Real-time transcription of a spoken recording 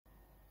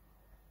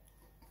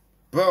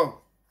Bro,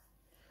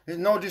 there's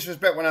no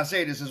disrespect when I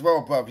say this as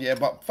well, bruv, yeah,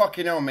 but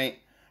fucking hell, mate.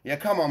 Yeah,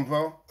 come on,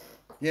 bro.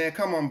 Yeah,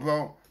 come on,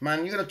 bro.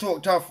 Man, you're gonna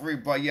talk tough for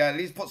it, but yeah, at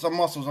least put some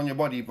muscles on your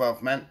body,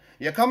 bruv, man.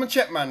 Yeah, come and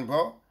check, man,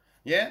 bro.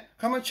 Yeah,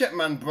 come and check,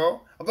 man,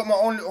 bro. I've got my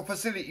own little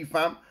facility,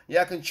 fam.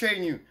 Yeah, I can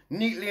train you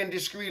neatly and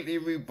discreetly,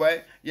 rude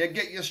boy. Yeah,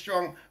 get your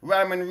strong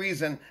rhyme and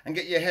reason and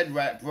get your head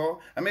right,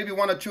 bro. And maybe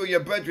one or two of your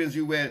brethren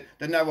who wear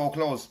the narrow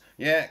clothes,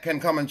 yeah, can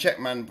come and check,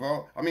 man,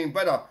 bro. I mean,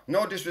 brother,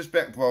 no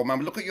disrespect, bro,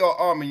 man. Look at your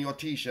arm in your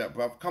t-shirt,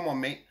 bruv. Come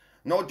on, mate.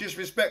 No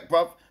disrespect,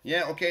 bruv.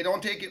 Yeah, okay,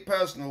 don't take it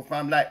personal,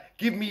 fam. Like,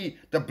 give me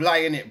the bly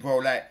in it, bro.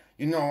 Like,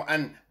 you know,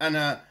 and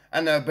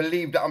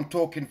believe that I'm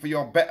talking for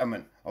your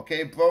betterment.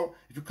 Okay, bro?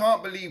 If you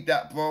can't believe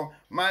that, bro,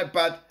 my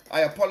bad.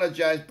 I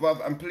apologize,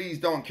 bruv, and please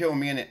don't kill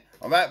me in it.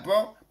 Alright,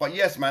 bro? But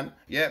yes, man.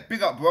 Yeah,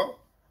 big up, bro.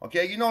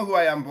 Okay, you know who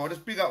I am, bro.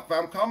 Just big up,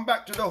 fam. Come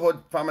back to the hood,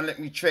 fam, and let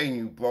me train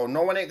you, bro.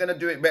 No one ain't gonna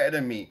do it better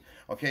than me.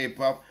 Okay,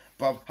 bruv?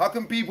 Bruv, how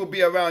can people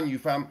be around you,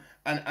 fam,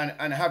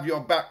 and have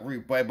your back,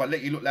 rude boy, but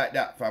let you look like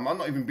that, fam? I'm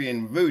not even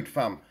being rude,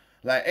 fam.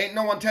 Like, ain't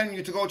no one telling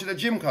you to go to the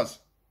gym, cuz.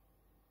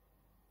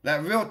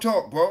 Like, real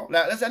talk, bro.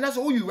 Like, and that's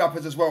all you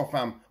rappers as well,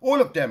 fam.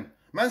 All of them.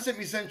 Man sent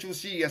me Central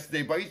C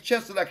yesterday, but his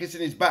chest is like it's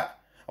in his back.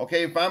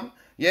 Okay, fam?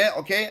 Yeah,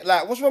 okay?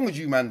 Like, what's wrong with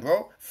you, man,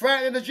 bro?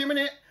 Friday in the gym,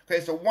 innit? Okay,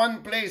 it's the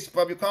one place,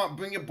 bruv, you can't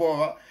bring your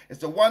bora.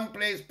 It's the one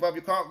place, bruv,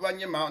 you can't run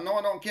your mouth. No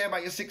one don't care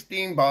about your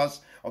 16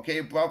 bars.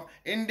 Okay, bruv?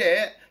 In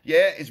there,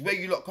 yeah, is where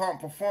you lot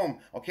can't perform.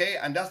 Okay?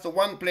 And that's the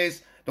one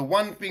place, the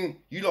one thing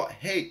you lot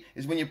hate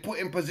is when you put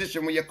in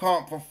position where you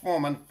can't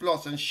perform and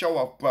floss and show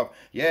off, bruv.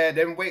 Yeah,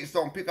 them weights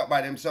don't pick up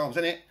by themselves,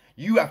 innit?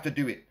 You have to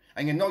do it.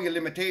 And you know your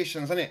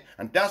limitations, innit?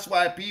 And that's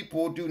why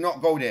people do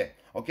not go there.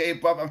 Okay,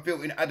 bruv? And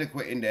feel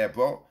inadequate in there,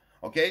 bro.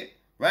 Okay?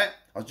 Right?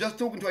 I was just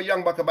talking to a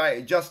young buck about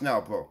it just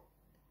now, bro.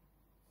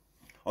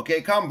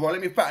 Okay, come, bro.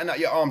 Let me fatten out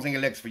your arms and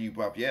your legs for you,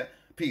 bruv, yeah?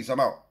 Peace, I'm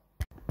out.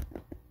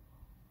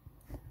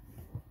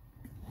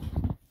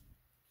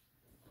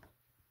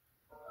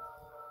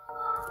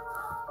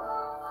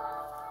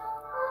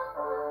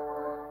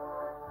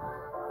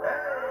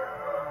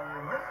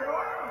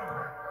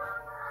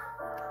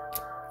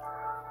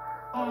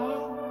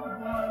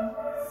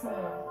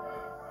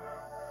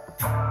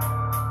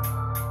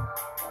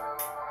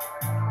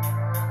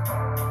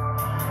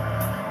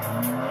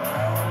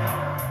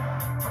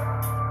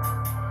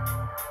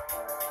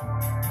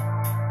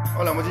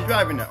 Hold on, was he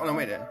driving that? Hold on,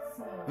 wait there.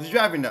 Was he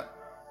driving that?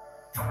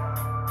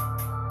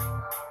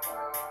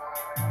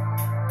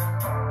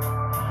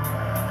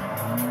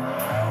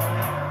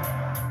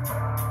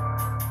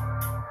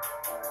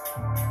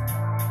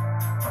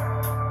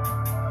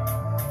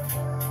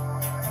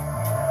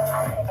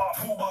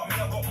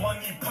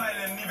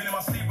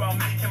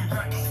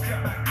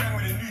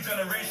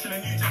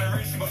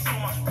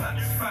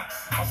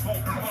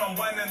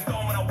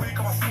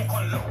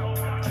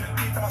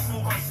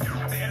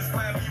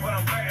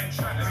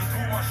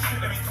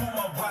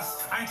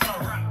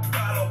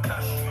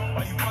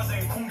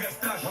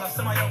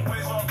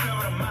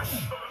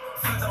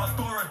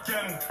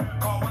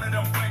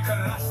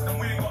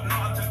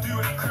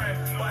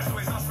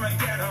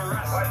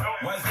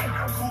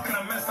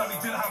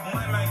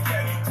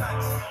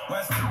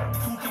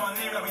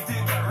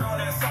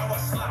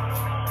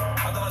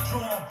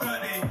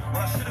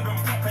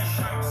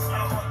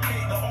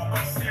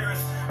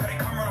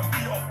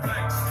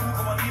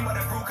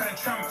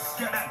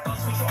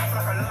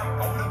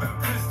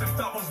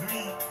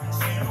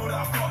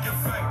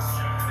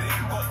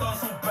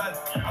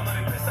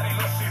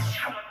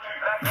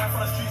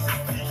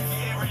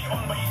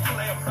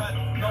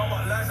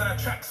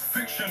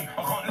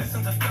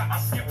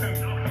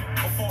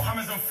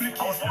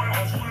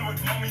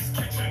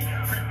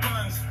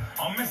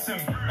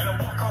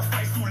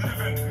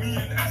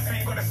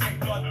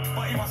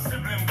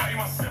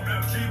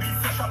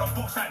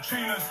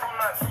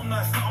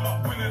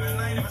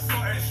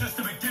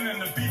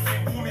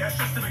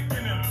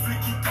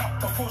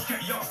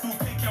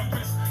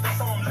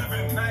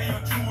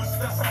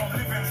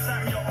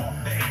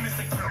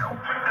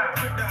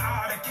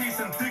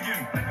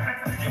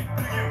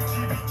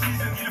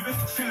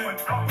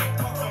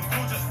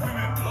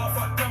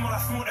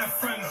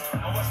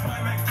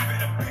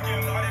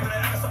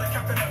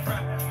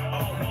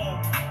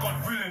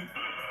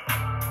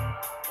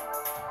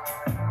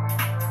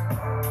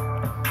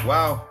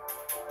 Wow.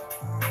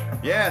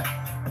 Yeah.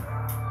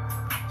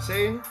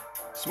 See?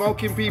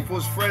 Smoking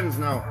people's friends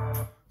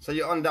now. So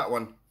you're on that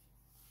one.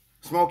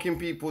 Smoking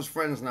people's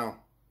friends now.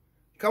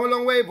 Come a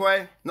long way,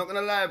 boy. Not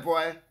gonna lie,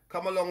 boy.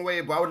 Come a long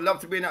way, boy. I would love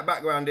to be in that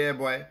background there,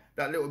 boy.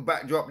 That little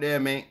backdrop there,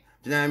 mate.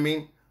 Do you know what I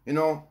mean? You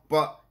know,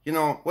 but, you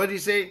know, what did he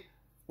say?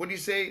 What did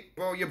he say?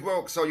 Bro, you're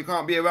broke, so you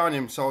can't be around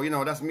him. So, you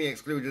know, that's me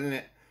excluded, isn't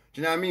it? Do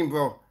you know what I mean,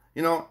 bro?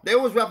 You know, they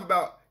always rap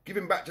about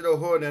giving back to the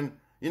hood and,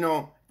 you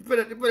know,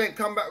 you ain't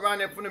come back around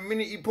there from the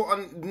minute he put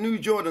on new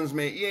Jordans,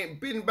 mate. He ain't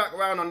been back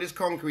around on this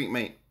concrete,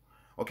 mate.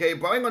 Okay,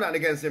 bro, I ain't got nothing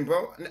against him,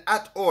 bro.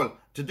 At all.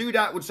 To do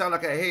that would sound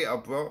like a hater,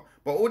 bro.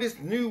 But all this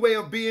new way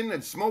of being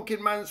and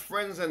smoking man's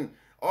friends and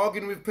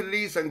arguing with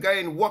police and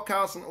going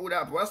walkouts and all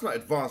that, bro, that's not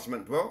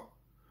advancement, bro.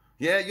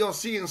 Yeah, you're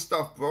seeing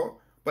stuff, bro.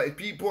 But if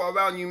people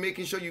around you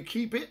making sure you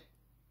keep it,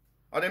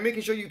 are they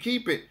making sure you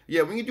keep it?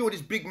 Yeah, when you do all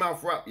this big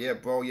mouth rap, yeah,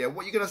 bro, yeah,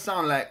 what you gonna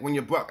sound like when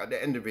you're broke at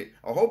the end of it?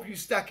 I hope you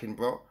stacking,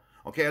 bro.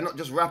 Okay, and not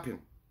just rapping.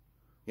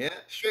 Yeah,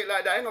 straight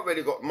like that. I ain't not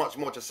really got much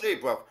more to say,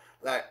 bro.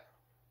 Like,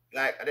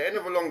 like at the end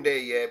of a long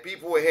day, yeah,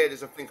 people will hear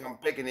this and think I'm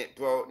begging it,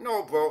 bro.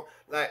 No, bro.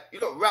 Like,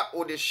 you don't rap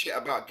all this shit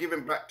about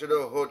giving back to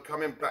the hood,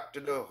 coming back to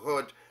the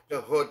hood,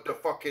 the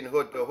fucking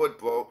hood, the hood,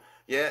 bro.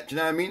 Yeah, do you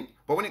know what I mean?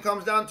 But when it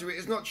comes down to it,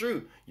 it's not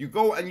true. You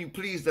go and you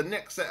please the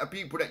next set of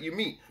people that you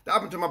meet. That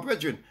happened to my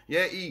brethren.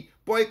 Yeah, he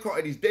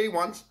boycotted his day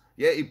ones.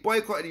 Yeah, he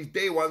boycotted his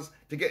day ones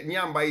to get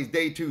nyam by his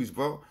day twos,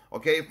 bro.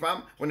 Okay,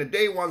 fam? When the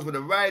day ones would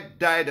have ride,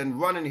 died,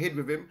 and run and hid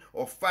with him,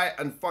 or fight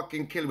and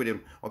fucking kill with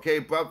him. Okay,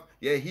 bruv?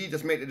 Yeah, he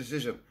just made the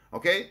decision.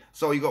 Okay?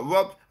 So he got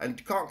robbed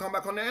and can't come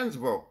back on the ends,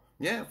 bro.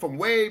 Yeah, from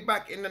way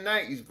back in the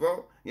 90s,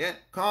 bro. Yeah,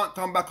 can't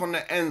come back on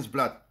the ends,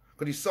 blood.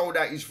 Because he sold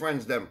out his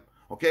friends, them.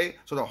 Okay?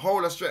 So the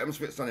whole of Streatham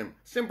spits on him.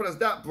 Simple as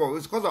that, bro.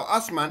 It's because of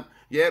us, man.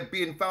 Yeah,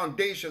 being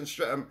foundation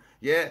Streatham.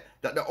 Yeah,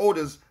 that the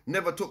olders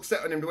never took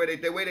set on him the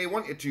way they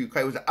wanted to.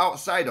 Because he was an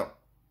outsider.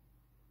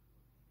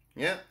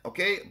 Yeah,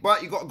 okay? But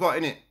he got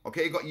in it.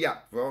 Okay, he got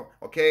yapped, bro.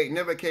 Okay,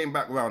 never came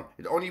back round.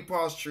 It only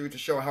passed through to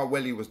show how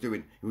well he was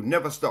doing. He would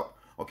never stop.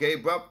 Okay,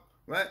 bro?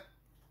 Right?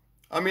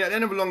 I mean, at the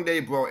end of a long day,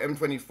 bro,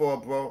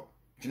 M24, bro.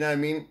 Do you know what I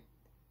mean?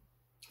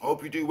 I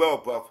hope you do well,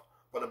 bro.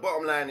 But the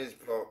bottom line is,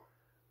 bro,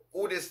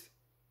 all this...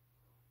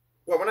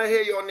 Well, when I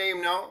hear your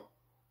name now,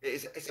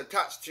 it's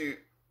attached to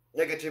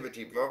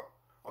negativity, bro.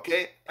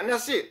 Okay? And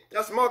that's it.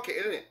 That's marketing,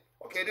 isn't it?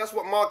 Okay? That's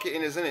what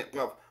marketing is, isn't it,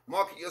 bro?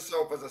 Market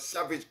yourself as a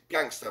savage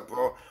gangster,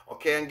 bro.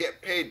 Okay? And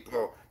get paid,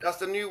 bro. That's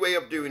the new way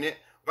of doing it.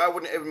 Why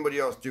wouldn't everybody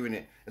else doing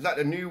it? It's like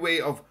the new way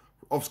of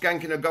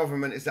skanking the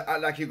government is to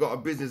act like you got a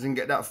business and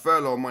get that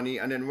furlough money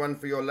and then run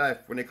for your life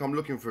when they come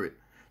looking for it.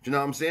 Do you know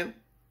what I'm saying?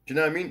 Do you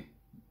know what I mean?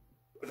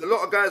 There's a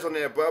lot of guys on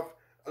there, bro.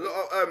 A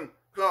lot of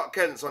Clark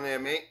Kent's on there,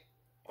 mate.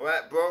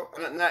 Alright, bro?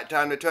 And at night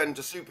time, they turn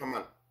into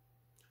Superman. Do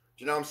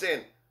you know what I'm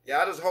saying? Yeah,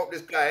 I just hope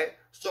this guy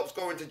stops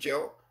going to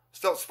jail,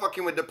 stops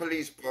fucking with the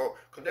police, bro,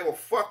 because they will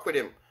fuck with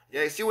him.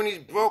 Yeah, you see when he's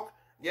broke,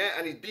 yeah,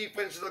 and his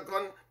defenses are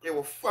gone, they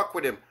will fuck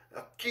with him.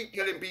 I keep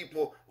telling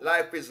people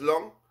life is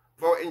long.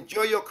 Bro,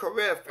 enjoy your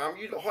career, fam.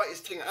 You the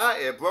hottest thing out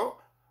here, bro.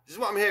 This is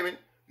what I'm hearing.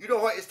 You the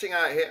hottest thing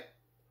out here.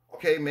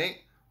 Okay,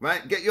 mate?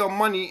 Right? Get your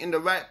money in the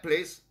right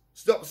place.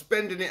 Stop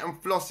spending it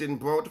and flossing,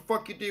 bro. What the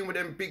fuck you doing with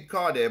them big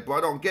car there, bro?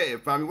 I don't get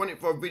it, fam. You want it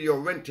for a video,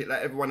 rent it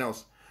like everyone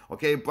else.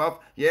 Okay, bruv?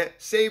 Yeah?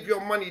 Save your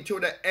money till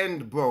the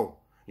end, bro.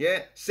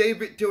 Yeah?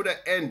 Save it till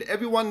the end.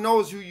 Everyone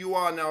knows who you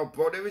are now,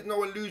 bro. There is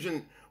no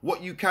illusion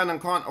what you can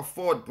and can't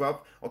afford, bruv.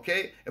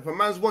 Okay? If a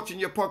man's watching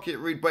your pocket,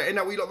 read, but ain't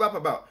that what you lot rap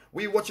about?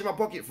 What are you watching my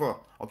pocket for?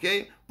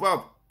 Okay?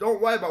 Bruv,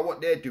 don't worry about what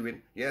they're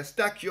doing. Yeah?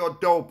 Stack your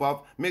dough,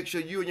 bruv. Make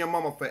sure you and your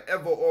mama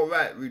forever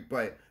alright, rude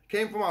boy.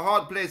 Came from a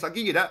hard place. I'll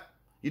give you that.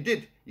 You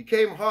did. You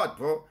came hard,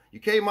 bro. You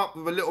came up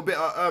with a little bit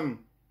of,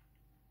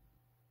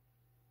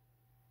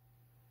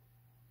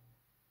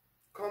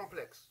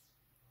 complex.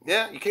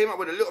 Yeah? You came up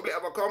with a little bit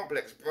of a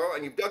complex, bro.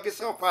 And you dug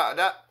yourself out of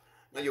that.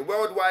 Now you're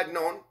worldwide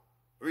known.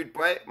 Rude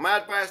boy. My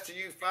advice to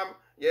you, fam.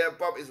 Yeah,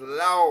 Bob, is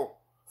allow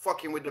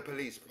fucking with the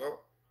police, bro.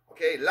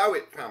 Okay? Allow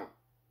it, fam.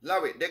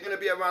 Allow it. They're going to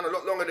be around a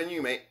lot longer than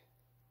you, mate.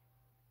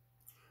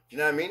 Do you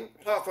know what I mean?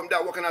 Apart from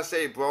that, what can I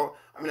say, bro?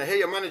 I mean, I hear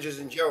your manager's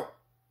in jail.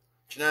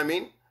 Do you know what I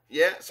mean?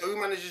 Yeah? So who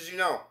manages you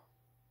now?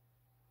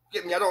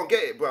 Get me? I don't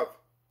get it, bro. Do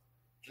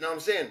you know what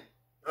I'm saying?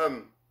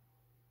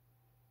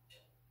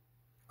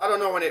 I don't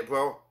know on it,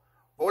 bro.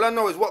 All I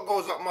know is what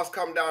goes up must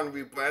come down,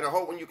 rude boy. And I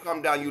hope when you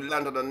come down, you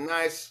land on a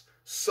nice,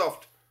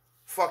 soft,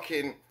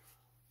 fucking,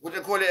 what do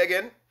they call it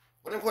again?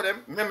 What do they call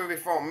them? Memory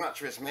foam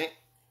mattress, mate.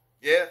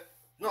 Yeah?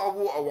 Not a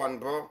water one,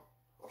 bro.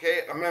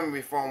 Okay? A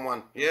memory foam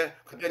one. Yeah?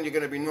 Because then you're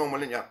going to be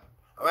normal, ain't ya?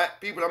 Alright?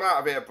 People, I'm out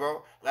of here,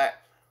 bro. Like,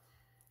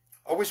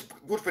 I wish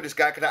good for this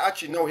guy because I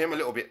actually know him a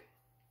little bit.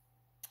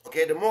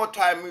 Okay? The more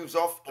time moves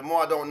off, the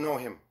more I don't know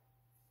him.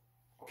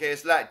 Okay?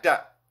 It's like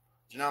that.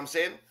 Do you know what I'm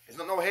saying? It's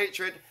not no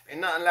hatred.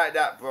 Ain't nothing like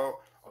that, bro.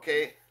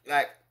 Okay?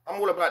 Like,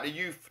 I'm all about the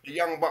youth, the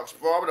young bucks,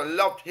 bro. I would have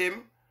loved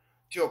him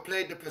to have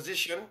played the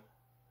position,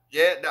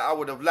 yeah, that I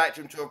would have liked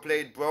him to have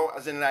played, bro.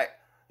 As in, like,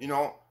 you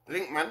know,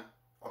 Linkman.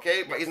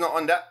 Okay? But he's not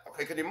on that.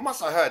 Okay? Because he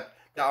must have heard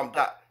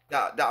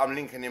that I'm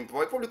linking him,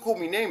 bro. He probably called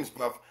me names,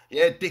 bro.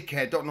 Yeah,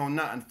 dickhead, don't know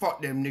nothing.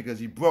 Fuck them niggas.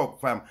 He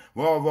broke, fam.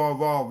 Raw, raw,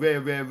 raw, rare,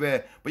 rare,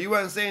 rare. But you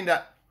weren't saying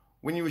that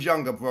when you was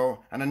younger,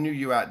 bro. And I knew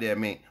you out there,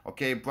 mate.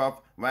 Okay, bro?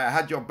 Right? I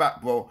had your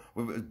back, bro.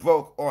 Whether it was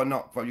broke or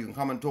not, bro. You can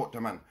come and talk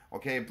to man.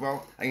 Okay,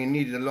 bro? And you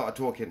needed a lot of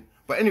talking.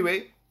 But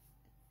anyway,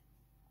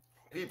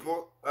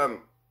 people,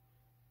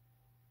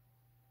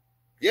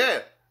 yeah.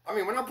 I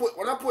mean, when I put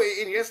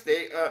it in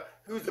yesterday,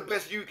 who's the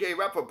best UK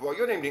rapper, bro?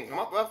 Your name didn't come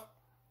up, bro.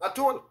 At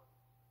all.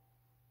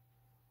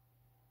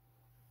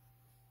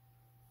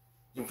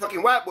 Some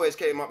fucking white boys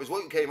came up, is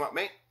what you came up,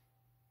 mate.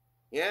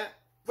 Yeah?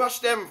 Rush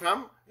them,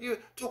 fam. You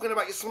talking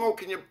about you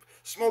smoking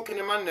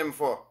your man them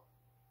for.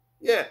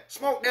 Yeah,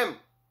 smoke them.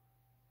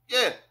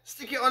 Yeah,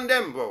 stick it on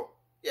them, bro.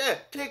 Yeah,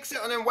 take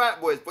set on them white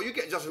boys, but you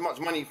get just as much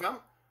money, fam.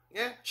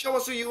 Yeah, show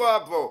us who you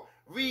are, bro.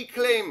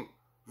 Reclaim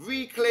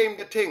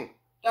the thing.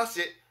 That's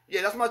it.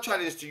 Yeah, that's my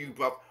challenge to you,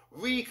 bro.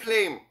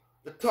 Reclaim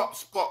the top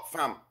spot,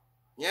 fam.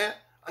 Yeah,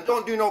 and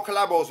don't do no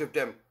collabos with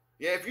them.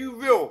 Yeah, if you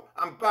real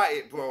and bite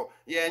it, bro.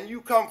 Yeah, and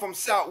you come from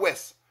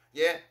Southwest.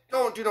 Yeah,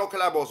 don't do no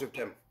collabos with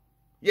them.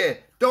 Yeah,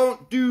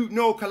 don't do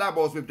no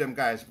collabos with them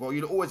guys, bro.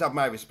 You'll always have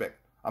my respect.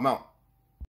 I'm out.